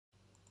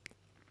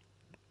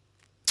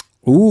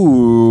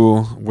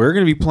Ooh, we're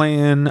gonna be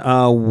playing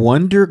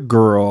Wonder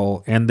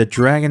Girl and the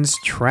Dragon's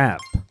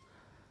Trap.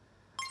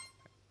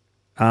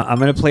 I'm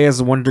gonna play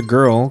as Wonder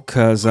Girl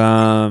because,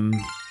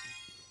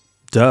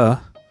 duh.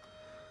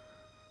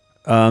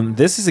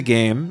 This is a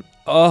game.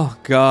 Oh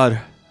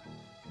God.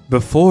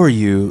 Before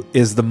you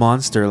is the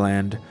Monster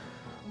Land.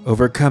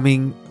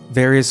 Overcoming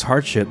various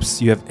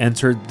hardships, you have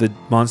entered the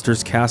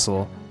monster's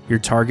castle. Your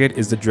target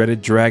is the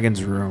dreaded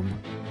Dragon's Room.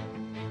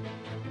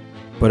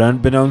 But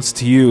unbeknownst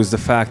to you is the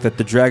fact that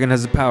the dragon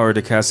has the power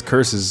to cast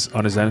curses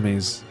on his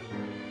enemies.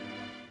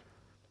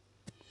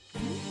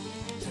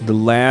 The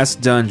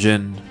last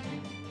dungeon.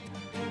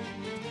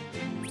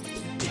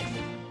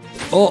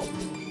 Oh.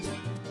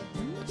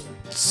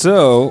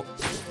 So,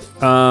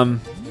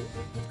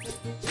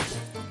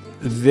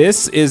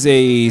 this is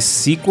a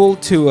sequel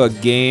to a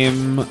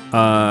game.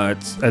 I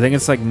think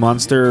it's like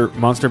Monster.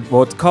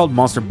 Well, it's called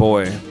Monster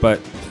Boy, but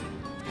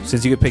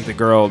since you could pick the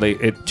girl,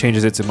 it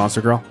changes it to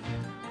Monster Girl.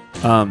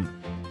 Yeah,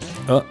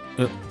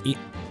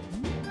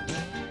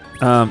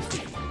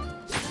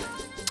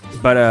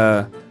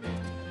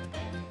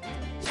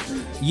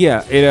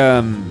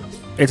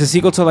 it's a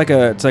sequel to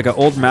it's like an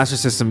old Master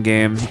System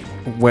game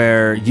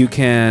where you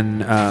can,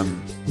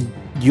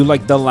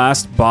 the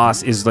last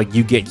boss is like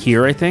you get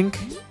here, I think.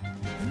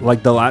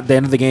 Like the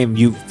end of the game,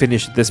 you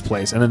finish this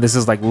place, and then this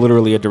is like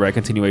literally a direct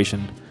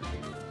continuation.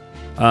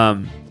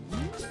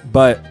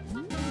 But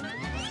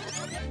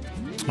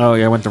oh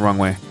yeah, I went the wrong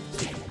way.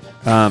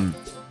 Yeah,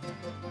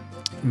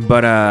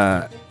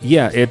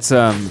 it's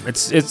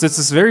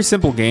this very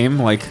simple game.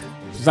 Like,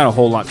 there's not a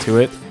whole lot to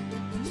it.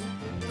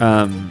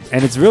 And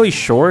it's really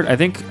short. I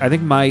think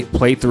my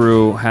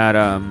playthrough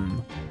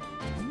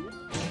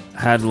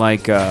had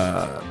like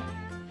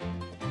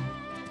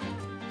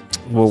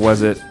what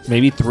was it?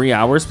 Maybe 3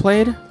 hours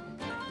played,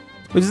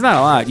 which is not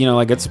a lot. You know,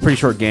 like it's a pretty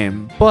short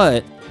game.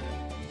 But,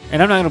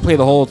 and I'm not gonna play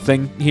the whole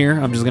thing here.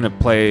 I'm just gonna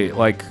play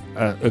like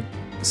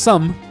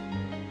some.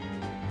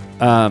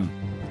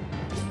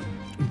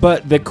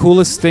 But the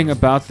coolest thing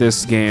about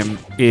this game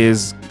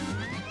is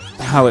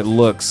how it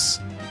looks.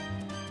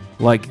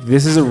 Like,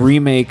 this is a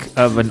remake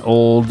of an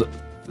old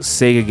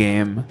Sega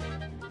game,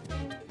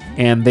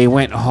 and they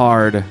went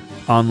hard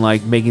on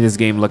like making this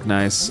game look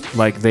nice.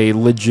 Like, they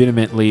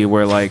legitimately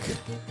were like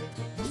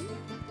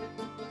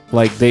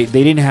they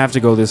didn't have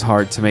to go this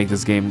hard to make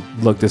this game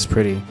look this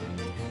pretty.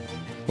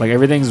 Like,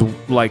 everything's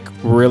like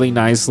really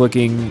nice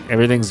looking,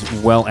 everything's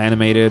well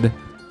animated.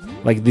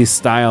 Like, this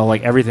style,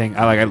 like everything,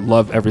 I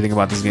love everything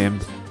about this game.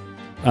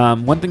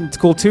 One thing that's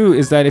cool too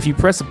is that if you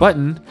press a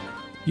button,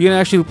 you can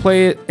actually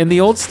play it in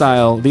the old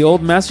style, the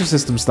old Master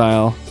System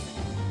style,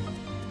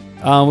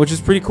 which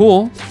is pretty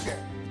cool.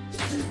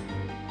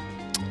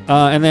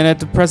 And then at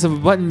the press of a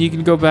button, you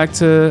can go back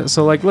to,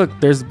 so like, look,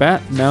 there's the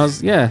bat. Now,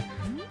 yeah,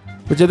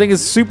 which I think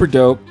is super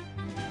dope.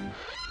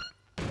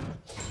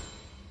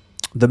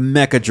 The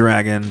Mecha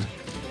Dragon.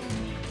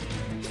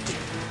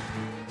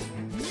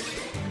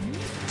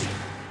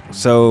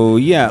 So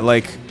yeah,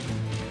 like,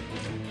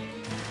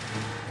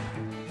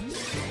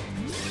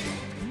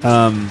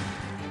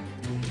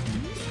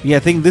 yeah, I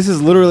think this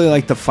is literally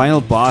like the final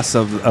boss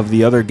of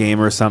the other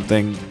game or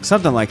something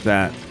like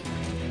that.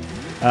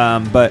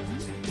 But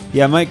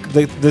yeah, Mike,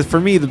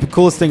 for me, the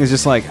coolest thing is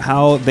just like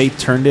how they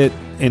turned it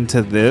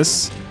into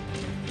this.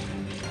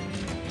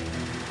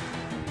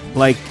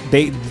 Like,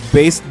 they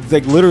based,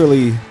 like,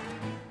 literally,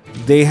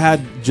 they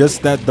had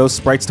just those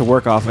sprites to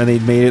work off, and they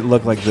made it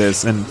look like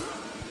this, and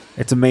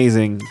it's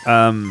amazing.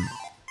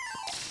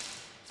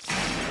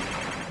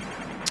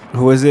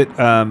 Who is it?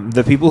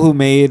 The people who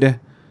made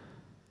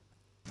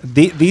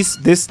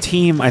this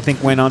team, I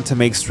think, went on to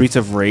make Streets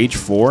of Rage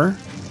 4.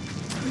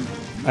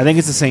 I think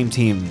it's the same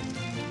team.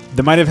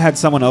 They might have had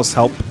someone else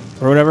help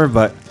or whatever,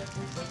 but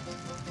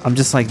I'm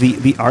just like,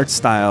 the art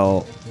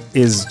style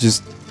is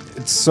just,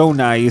 it's so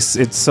nice.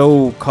 It's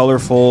so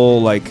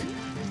colorful. Like,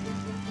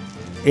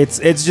 it's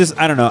just,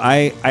 I don't know.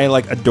 I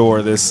like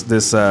adore this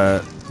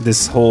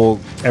whole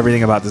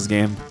everything about this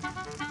game.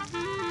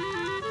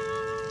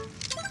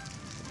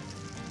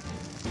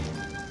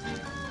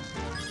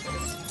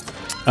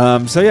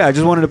 So yeah, I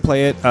just wanted to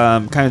play it,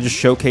 kind of just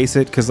showcase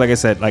it, because like I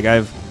said, like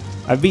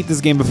I've beat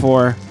this game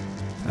before.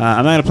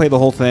 I'm not gonna play the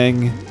whole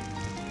thing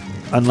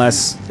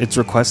unless it's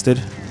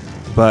requested,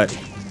 but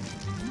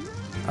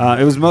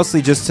it was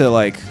mostly just to,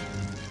 like,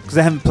 because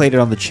I haven't played it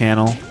on the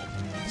channel,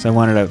 so I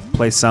wanted to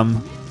play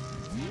some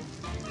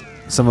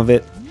of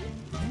it.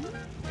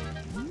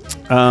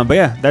 But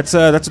yeah, that's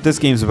what this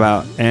game's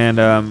about. And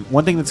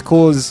one thing that's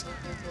cool is,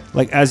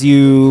 like, as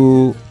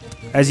you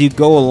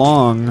go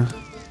along,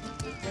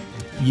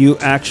 you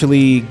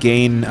actually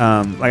gain,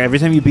 like, every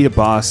time you beat a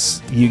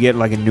boss, you get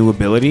like a new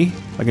ability,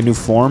 like a new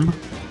form.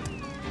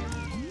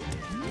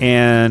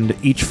 And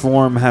each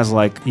form has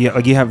like you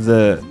have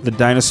the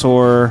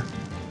dinosaur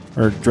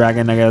or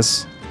dragon, I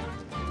guess.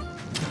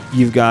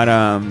 You've got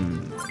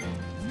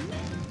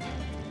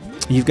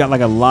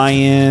like a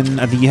lion.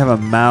 I think you have a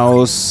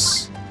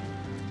mouse.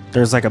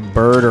 There's like a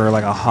bird or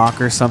like a hawk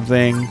or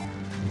something.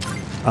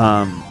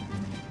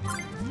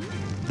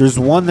 There's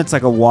one that's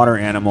like a water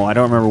animal. I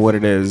don't remember what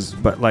it is,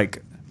 but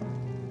like...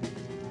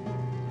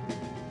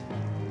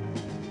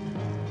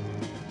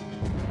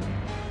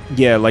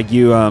 Yeah, like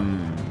you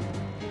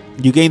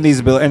gain these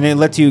abilities, and it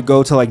lets you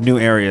go to like new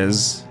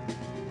areas.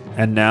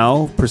 And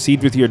now,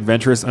 proceed with your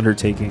adventurous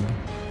undertaking.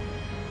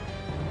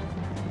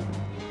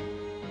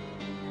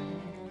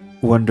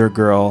 Wonder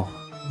Girl,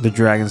 the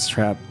Dragon's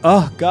Trap.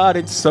 Oh god,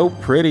 it's so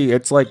pretty.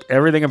 It's like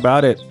everything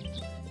about it.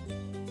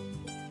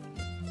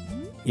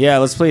 Yeah,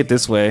 let's play it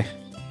this way.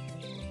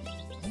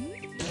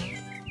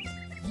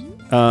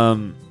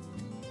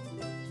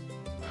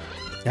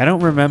 I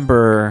don't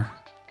remember.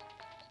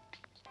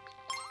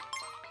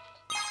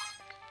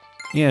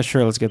 Yeah,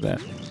 sure, let's get that.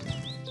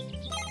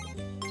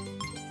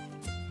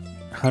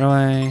 How do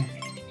I...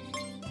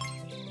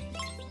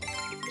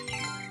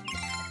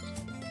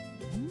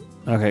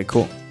 Okay,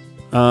 cool.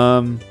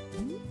 But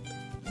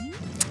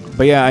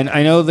yeah,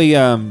 I know the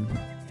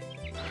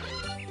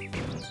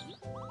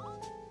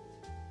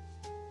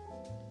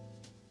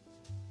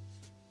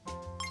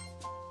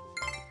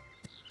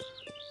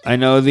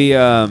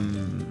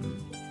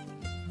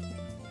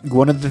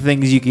one of the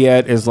things you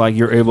get is like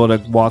you're able to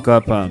walk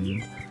up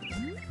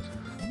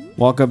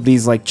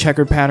these like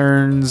checker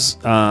patterns.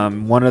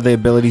 One of the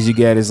abilities you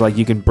get is like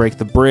you can break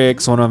the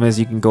bricks. One of them is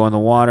you can go in the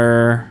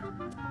water.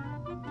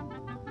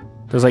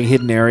 There's like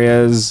hidden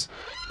areas.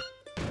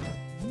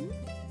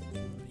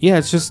 Yeah,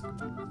 it's just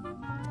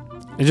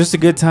a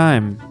good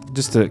time.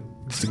 Just a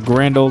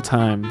grand old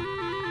time.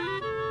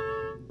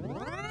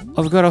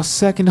 I've got a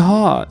second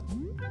heart.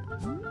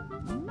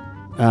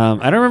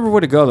 I don't remember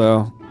where to go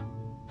though,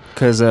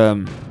 cause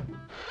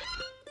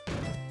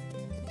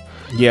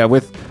yeah,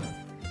 with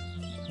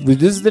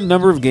this is the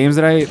number of games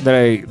that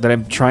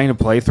I'm trying to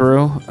play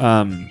through.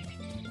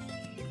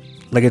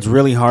 Like it's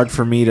really hard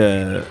for me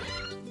to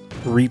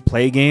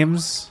replay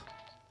games,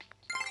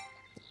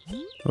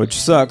 which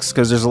sucks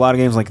because there's a lot of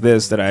games like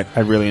this that I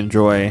really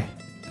enjoy.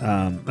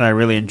 I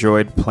really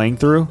enjoyed playing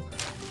through,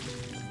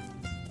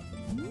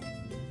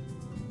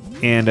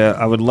 and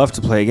I would love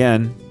to play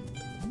again.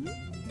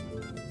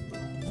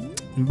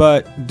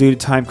 But due to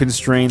time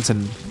constraints,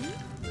 and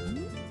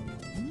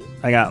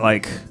I got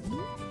like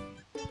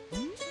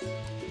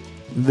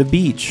the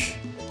beach.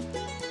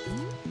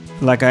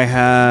 Like I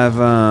have,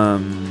 let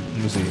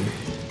me see.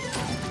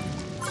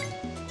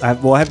 I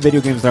have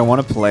video games that I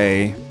want to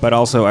play, but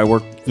also I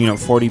work,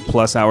 40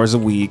 plus hours a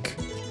week,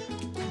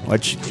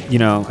 which,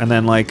 and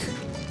then like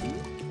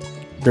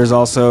there's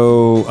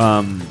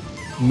also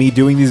me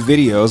doing these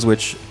videos,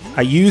 which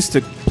I used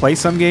to play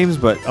some games,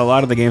 but a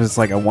lot of the games it's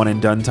like a one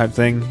and done type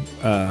thing,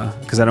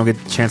 because I don't get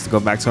the chance to go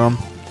back to them.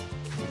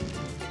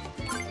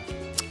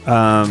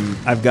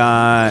 I've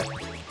got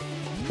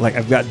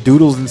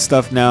doodles and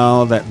stuff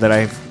now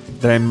that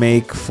I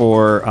make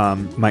for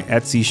my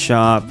Etsy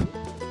shop.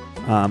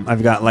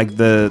 I've got like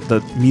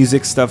the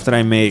music stuff that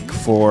I make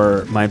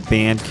for my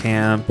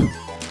Bandcamp.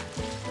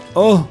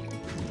 Oh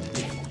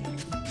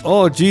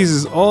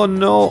Jesus! Oh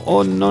no!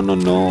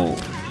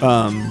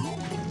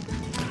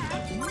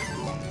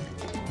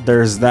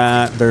 There's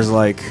that. There's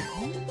like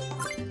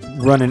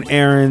running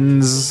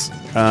errands.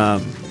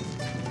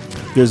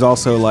 There's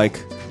also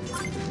like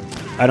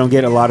I don't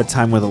get a lot of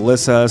time with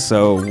Alyssa,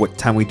 so what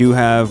time we do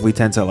have, we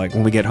tend to like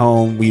when we get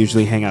home, we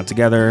usually hang out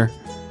together.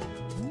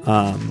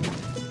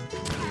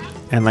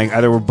 And like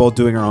either we're both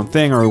doing our own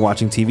thing or we're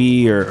watching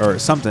TV or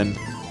something.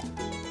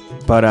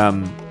 But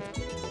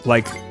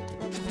like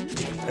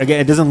again,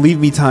 it doesn't leave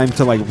me time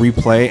to like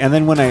replay. And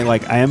then when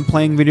I am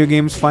playing video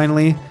games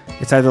finally,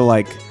 it's either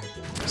like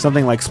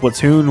something like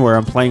Splatoon where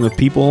I'm playing with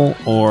people,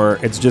 or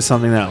it's just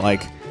something that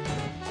like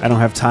I don't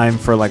have time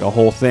for like a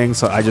whole thing,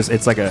 so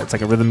it's like a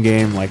rhythm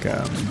game, like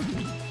the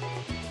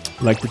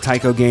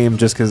Taiko game,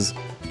 just because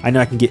I know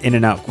I can get in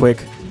and out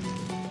quick.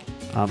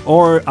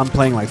 Or I'm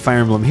playing like Fire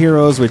Emblem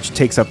Heroes, which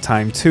takes up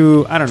time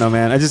too. I don't know,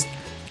 man.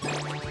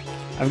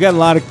 I've got a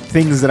lot of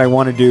things that I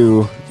want to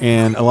do,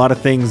 and a lot of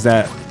things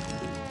that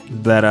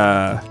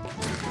I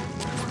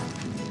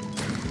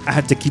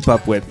had to keep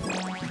up with,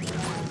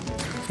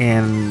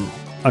 and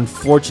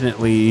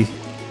unfortunately,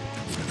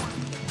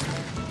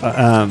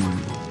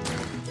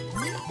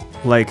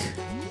 like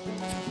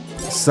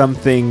some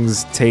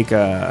things take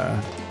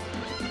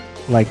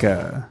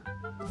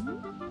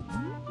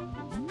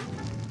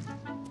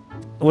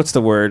what's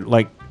the word?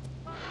 Like,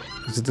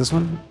 is it this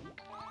one?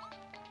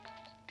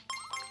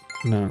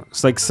 No,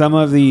 it's like some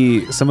of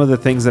the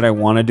things that I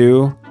want to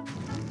do,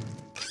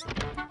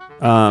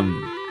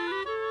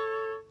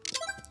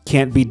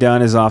 can't be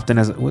done as often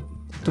as what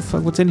the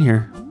fuck? What's in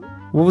here?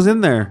 What was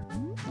in there?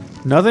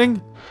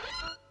 Nothing.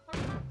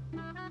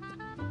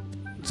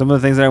 Some of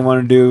the things that I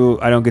want to do,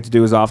 I don't get to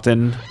do as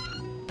often,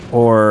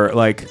 or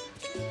like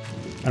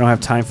I don't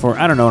have time for.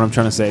 I don't know what I'm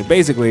trying to say.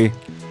 Basically,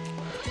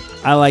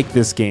 I like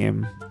this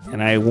game,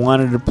 and I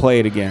wanted to play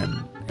it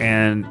again.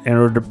 And in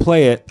order to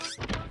play it,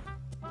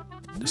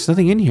 there's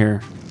nothing in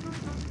here.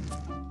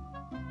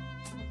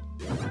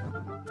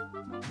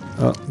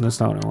 Oh, that's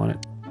not what I wanted.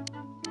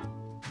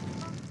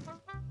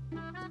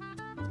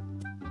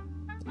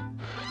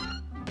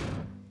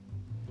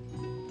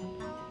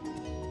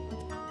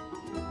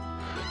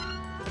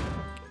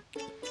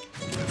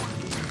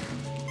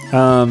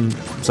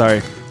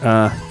 Sorry.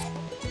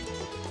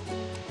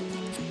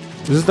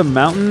 This is the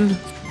mountain?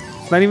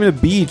 It's not even a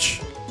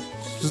beach.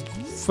 It's just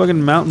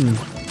fucking mountain.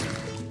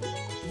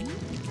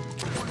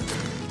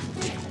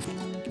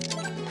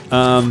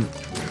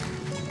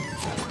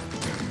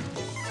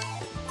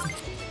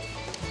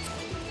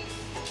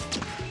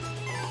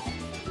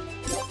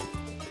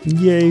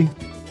 Yay.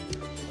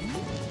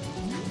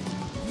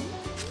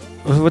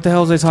 What the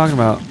hell was I talking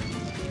about?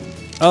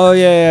 Oh,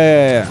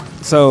 yeah.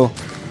 So,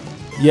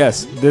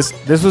 yes,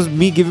 this was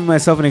me giving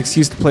myself an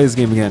excuse to play this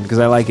game again because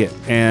I like it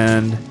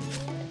and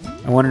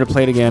I wanted to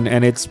play it again,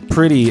 and it's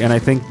pretty, and I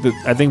think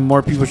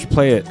more people should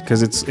play it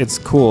because it's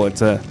cool.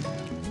 It's a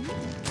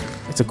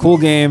cool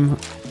game.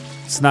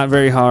 It's not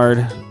very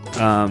hard.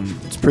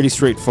 It's pretty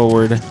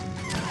straightforward,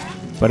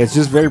 but it's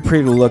just very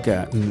pretty to look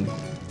at. And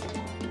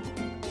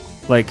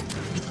like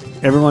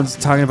everyone's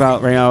talking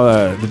about right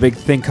now, the big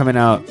thing coming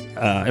out.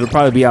 It'll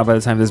probably be out by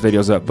the time this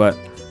video's up, but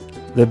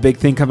the big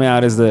thing coming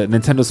out is the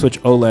Nintendo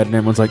Switch OLED, and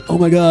everyone's like, "Oh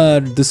my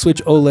God, the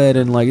Switch OLED!"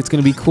 and like it's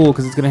gonna be cool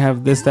because it's gonna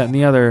have this, that, and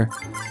the other.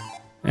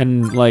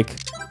 And like,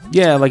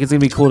 yeah, like it's gonna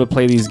be cool to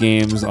play these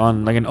games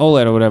on like an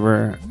OLED or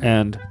whatever.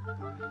 And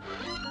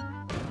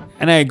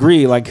I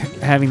agree, like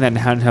having that in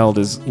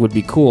handheld would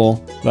be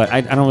cool, but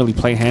I don't really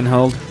play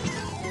handheld.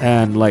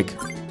 And like,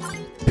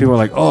 people are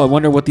like, "Oh, I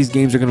wonder what these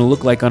games are gonna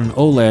look like on an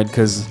OLED,"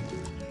 because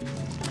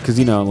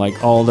you know,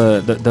 like all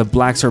the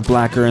blacks are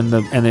blacker and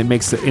it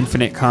makes the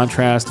infinite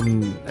contrast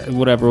and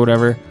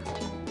whatever.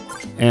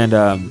 And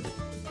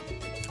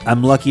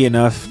I'm lucky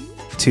enough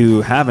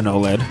to have an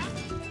OLED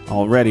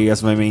already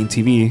as my main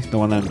TV, the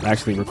one that I'm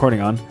actually recording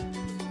on.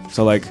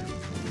 So like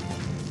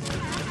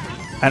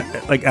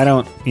I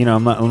don't, you know,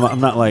 I'm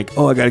not like,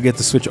 "Oh, I gotta get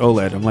the Switch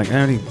OLED." I'm like, I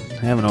already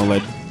have an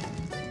OLED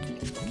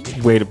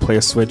way to play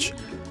a Switch.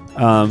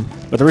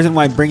 But the reason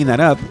why I'm bringing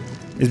that up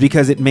is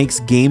because it makes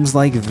games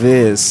like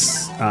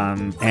this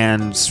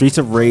and Streets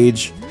of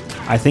Rage,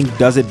 I think,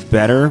 does it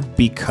better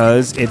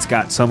because it's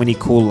got so many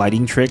cool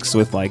lighting tricks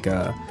with like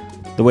the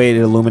way it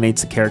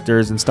illuminates the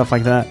characters and stuff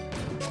like that.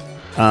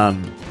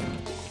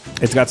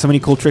 It's got so many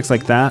cool tricks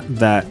like that,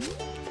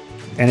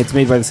 and it's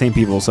made by the same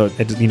people, so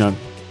it, you know,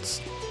 it's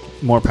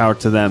more power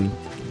to them.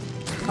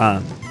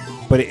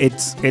 But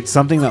it's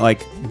something that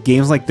like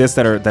games like this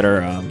that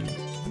are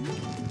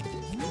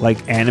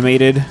like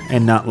animated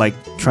and not like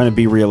trying to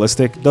be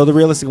realistic, though the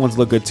realistic ones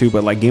look good too,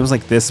 but like games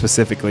like this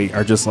specifically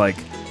are just like,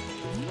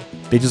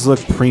 they just look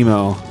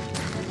primo.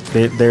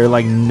 They're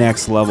like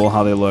next level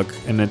how they look,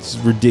 and it's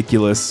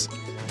ridiculous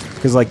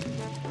because like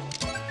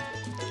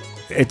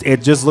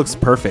it just looks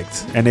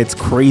perfect, and it's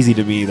crazy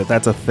to me that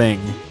that's a thing,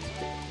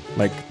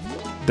 like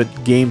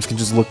that games can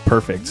just look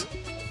perfect.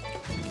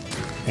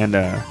 And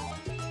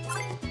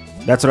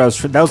that's what I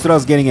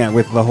was getting at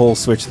with the whole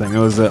Switch thing. It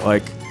was that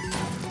like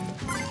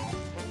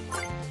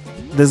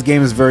this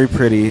game is very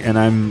pretty, and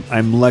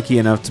I'm lucky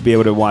enough to be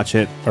able to watch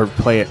it or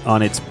play it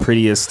on its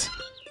prettiest,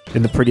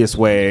 in the prettiest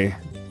way,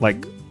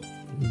 like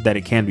that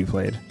it can be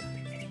played.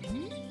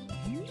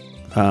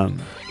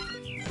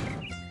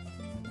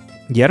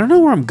 Yeah, I don't know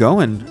where I'm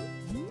going.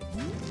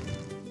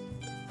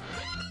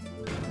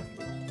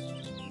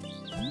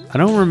 I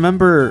don't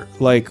remember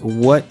like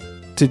what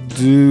to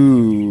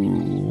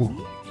do.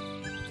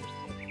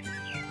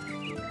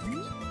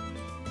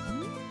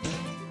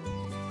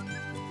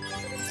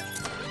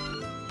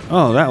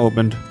 Oh, that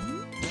opened.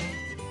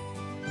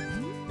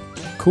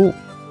 Cool.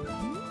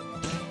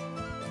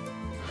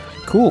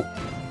 Cool.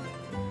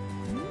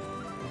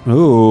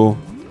 Ooh.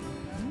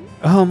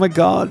 Oh my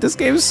God, this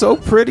game is so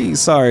pretty.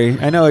 Sorry,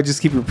 I know I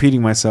just keep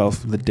repeating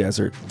myself. The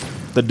desert.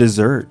 The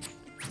dessert.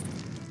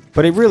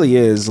 But it really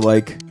is,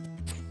 like...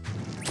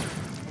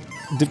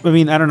 I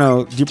mean, I don't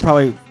know. You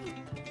probably...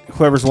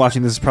 Whoever's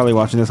watching this is probably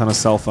watching this on a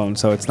cell phone,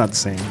 so it's not the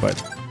same,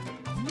 but...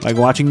 Like,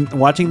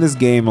 watching this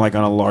game, like,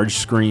 on a large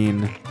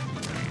screen...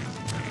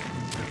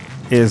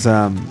 is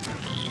a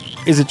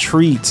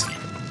treat.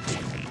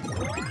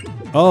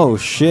 Oh,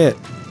 shit.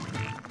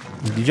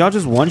 Did y'all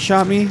just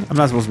one-shot me? I'm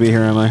not supposed to be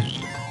here, am I?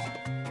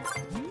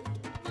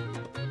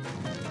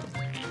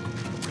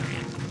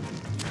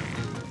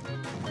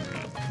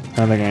 I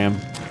don't think I am.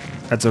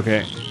 That's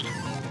okay.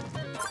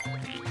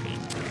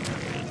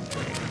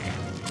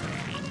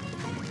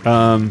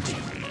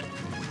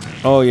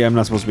 Oh yeah, I'm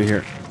not supposed to be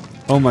here.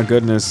 Oh my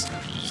goodness.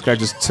 This guy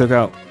just took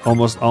out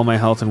almost all my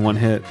health in one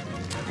hit.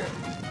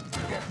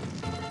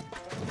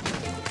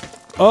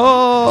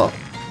 Oh!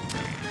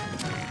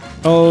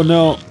 Oh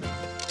no.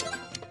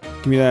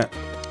 Give me that.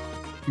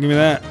 Give me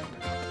that.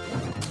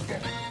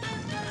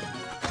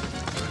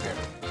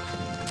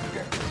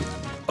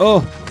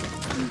 Oh!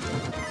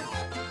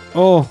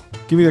 Oh,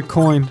 give me the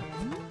coin.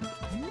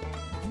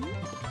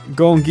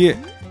 Go and get.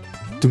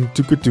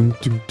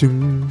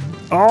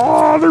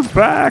 Oh, they're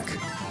back.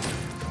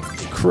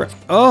 Crap.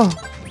 Oh,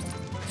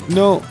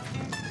 no.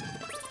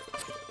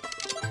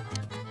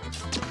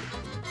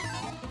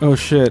 Oh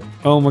shit.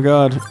 Oh my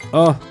God.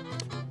 Oh.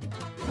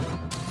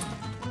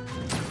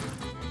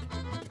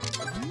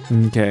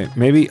 Okay.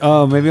 Maybe.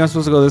 Oh, maybe I'm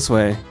supposed to go this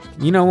way.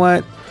 You know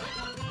what?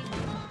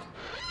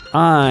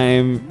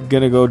 I'm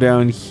gonna go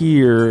down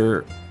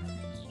here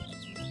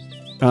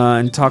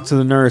and talk to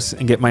the nurse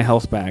and get my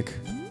health back.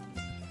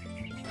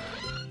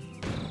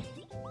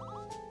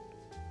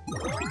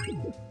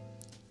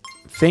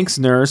 Thanks,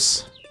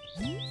 nurse.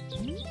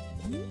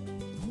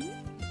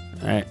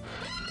 Alright.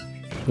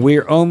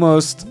 We're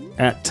almost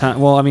at time.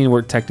 Well, I mean,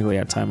 we're technically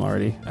at time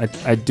already.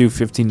 I do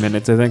 15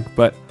 minutes, I think,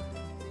 but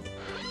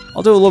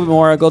I'll do a little bit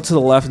more. I'll go to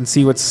the left and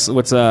see what's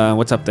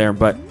up there,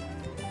 but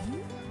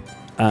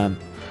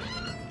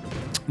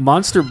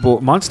Monster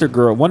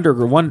Girl, Wonder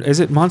Girl, is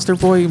it Monster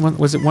Boy?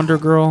 Was it Wonder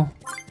Girl?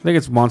 I think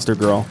it's Monster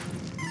Girl.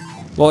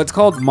 Well, it's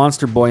called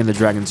Monster Boy and the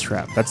Dragon's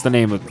Trap. That's the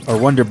name of, or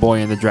Wonder Boy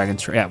and the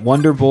Dragon's Trap. Yeah,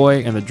 Wonder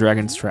Boy and the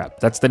Dragon's Trap.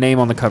 That's the name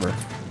on the cover.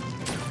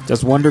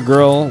 Just Wonder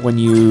Girl when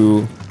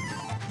you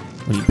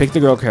pick the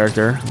girl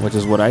character, which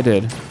is what I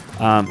did.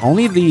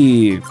 Only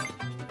the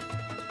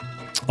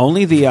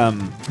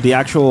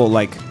actual,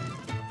 like,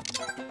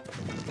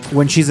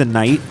 when she's a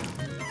knight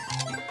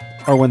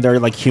or when they're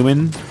like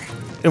human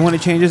and when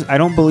it changes, I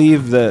don't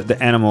believe the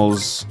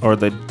animals or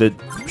the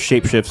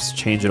shapeshifts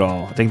change at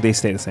all. I think they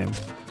stay the same.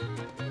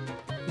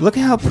 Look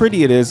at how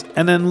pretty it is,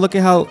 and then look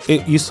at how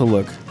it used to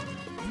look.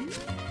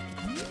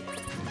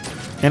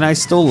 And I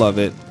still love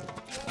it.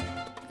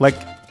 Like,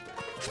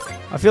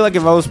 I feel like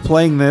if I was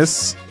playing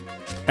this,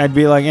 I'd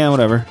be like, yeah,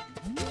 whatever.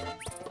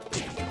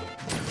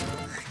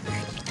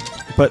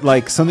 But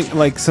like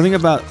something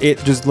about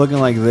it just looking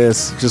like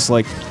this, just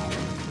like,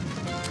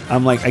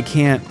 I'm like, I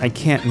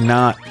can't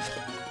not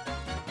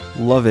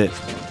love it.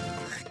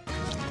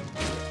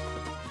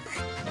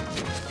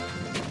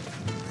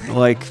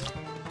 Like,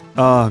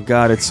 oh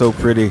god, it's so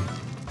pretty.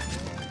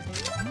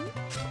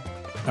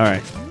 All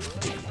right.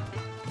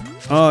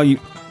 Oh, you.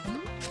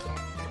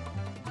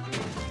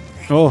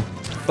 Oh.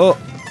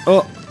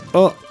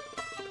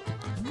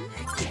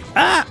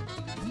 Ah!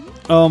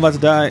 Oh, I'm about to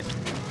die.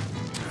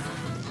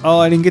 Oh,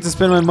 I didn't get to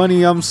spend my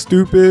money. I'm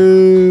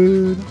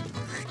stupid.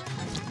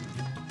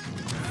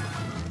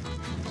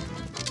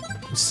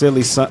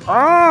 Silly son.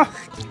 Ah!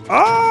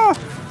 Ah!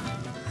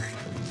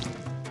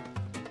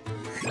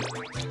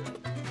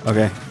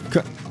 Okay.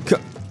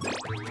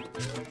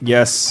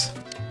 Yes.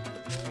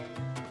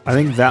 I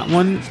think that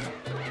one.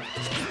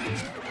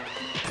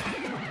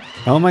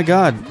 Oh my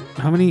god.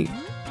 How many?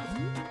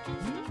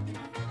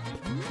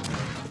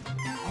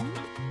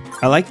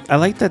 I like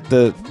that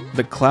the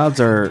clouds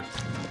are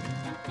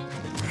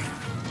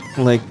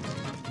like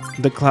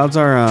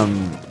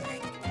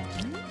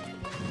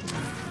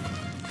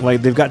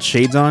like they've got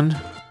shades on.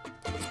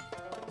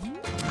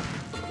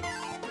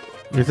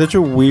 It's such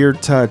a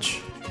weird touch.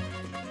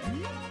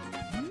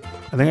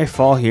 I think I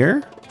fall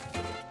here.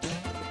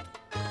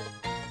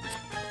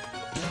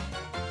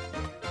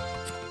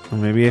 Or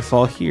maybe I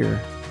fall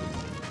here.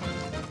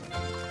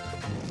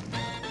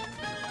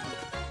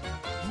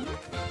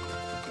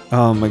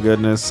 Oh my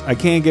goodness. I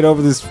can't get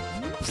over this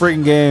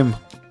freaking game.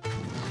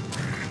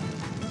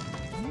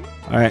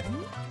 Alright.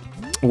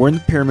 We're in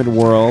the pyramid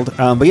world.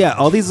 But yeah,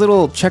 all these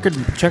little checker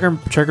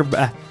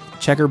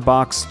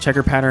box,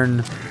 checker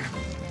pattern.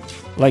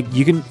 Like,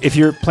 you can, if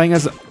you're playing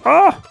as, if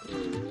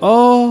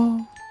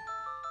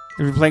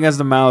you're playing as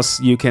the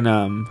mouse, you can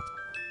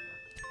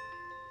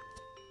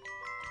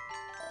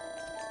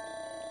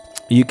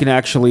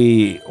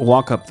actually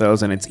walk up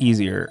those and it's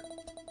easier.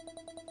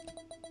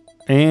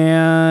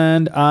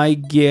 And I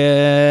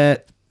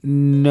get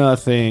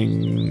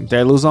nothing. Did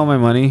I lose all my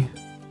money?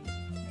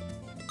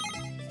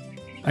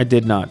 I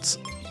did not.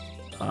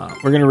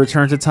 We're gonna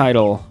return to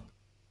title.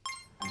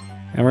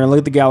 And we're gonna look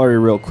at the gallery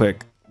real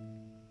quick.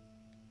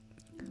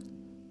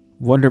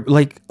 Wonder,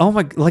 like, oh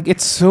my, like,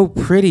 it's so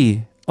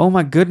pretty. Oh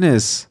my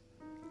goodness.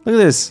 Look at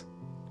this.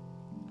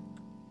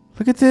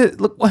 Look at this.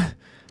 Look what,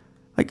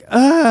 like,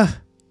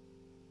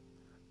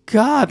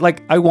 God,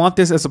 like, I want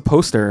this as a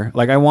poster.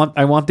 Like, I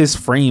want this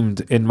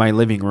framed in my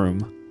living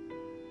room.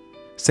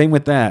 Same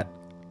with that.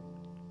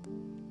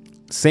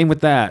 Same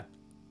with that.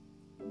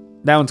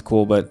 That one's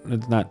cool, but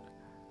it's not.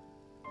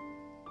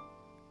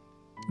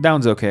 That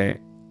one's okay.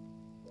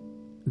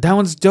 That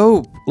one's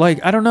dope.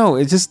 Like, I don't know.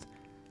 It's just,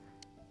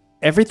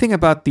 everything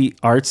about the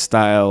art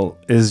style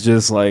is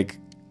just like,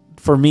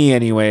 for me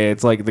anyway,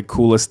 it's like the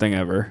coolest thing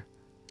ever.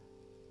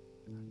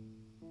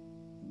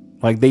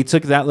 Like, they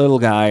took that little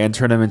guy and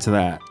turned him into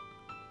that.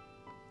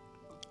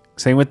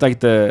 Same with like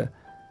the,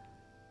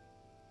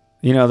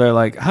 you know, they're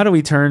like, how do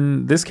we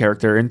turn this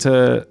character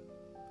into,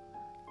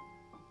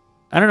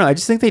 I don't know. I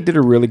just think they did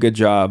a really good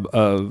job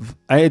of,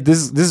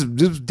 this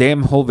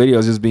damn whole video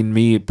has just been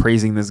me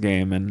praising this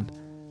game, and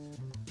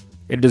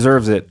it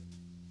deserves it.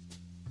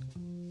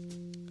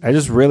 I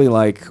just really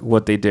like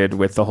what they did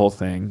with the whole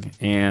thing,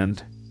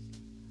 and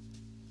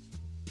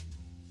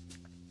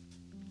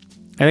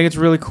I think it's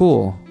really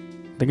cool.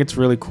 I think it's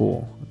really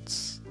cool.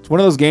 It's one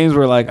of those games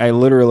where, like, I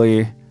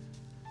literally,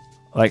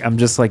 like, I'm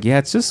just like, yeah,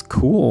 it's just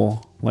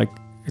cool. Like,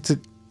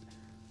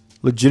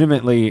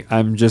 legitimately,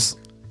 I'm just,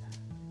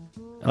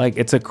 like,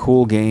 it's a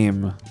cool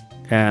game,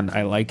 and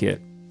I like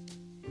it.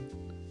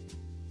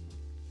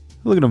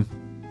 Look at him.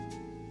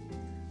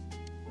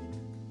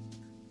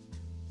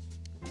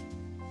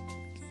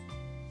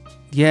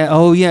 Yeah,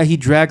 oh yeah, he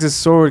drags his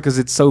sword because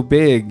it's so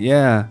big.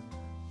 Yeah.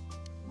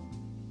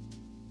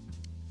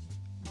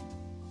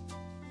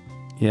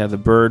 Yeah, the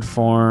bird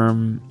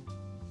form.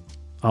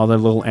 All their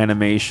little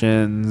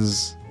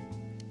animations.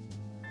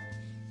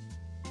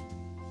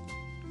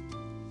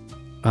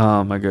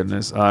 Oh my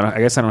goodness. I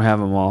guess I don't have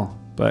them all,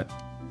 but...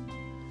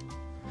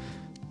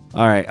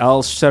 Alright,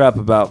 I'll shut up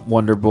about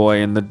Wonder Boy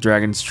and the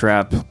Dragon's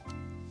Trap.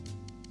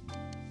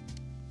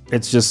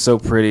 It's just so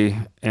pretty,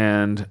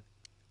 and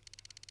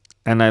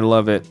I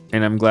love it,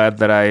 and I'm glad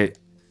that I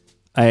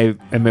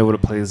am able to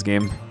play this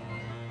game.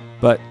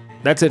 But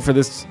that's it for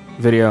this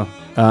video.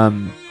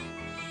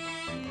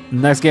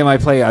 Next game I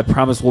play, I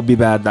promise will be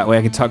bad. That way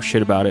I can talk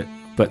shit about it.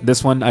 But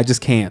this one, I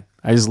just can't.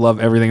 I just love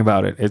everything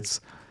about it. It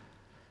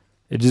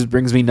just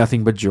brings me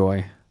nothing but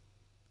joy.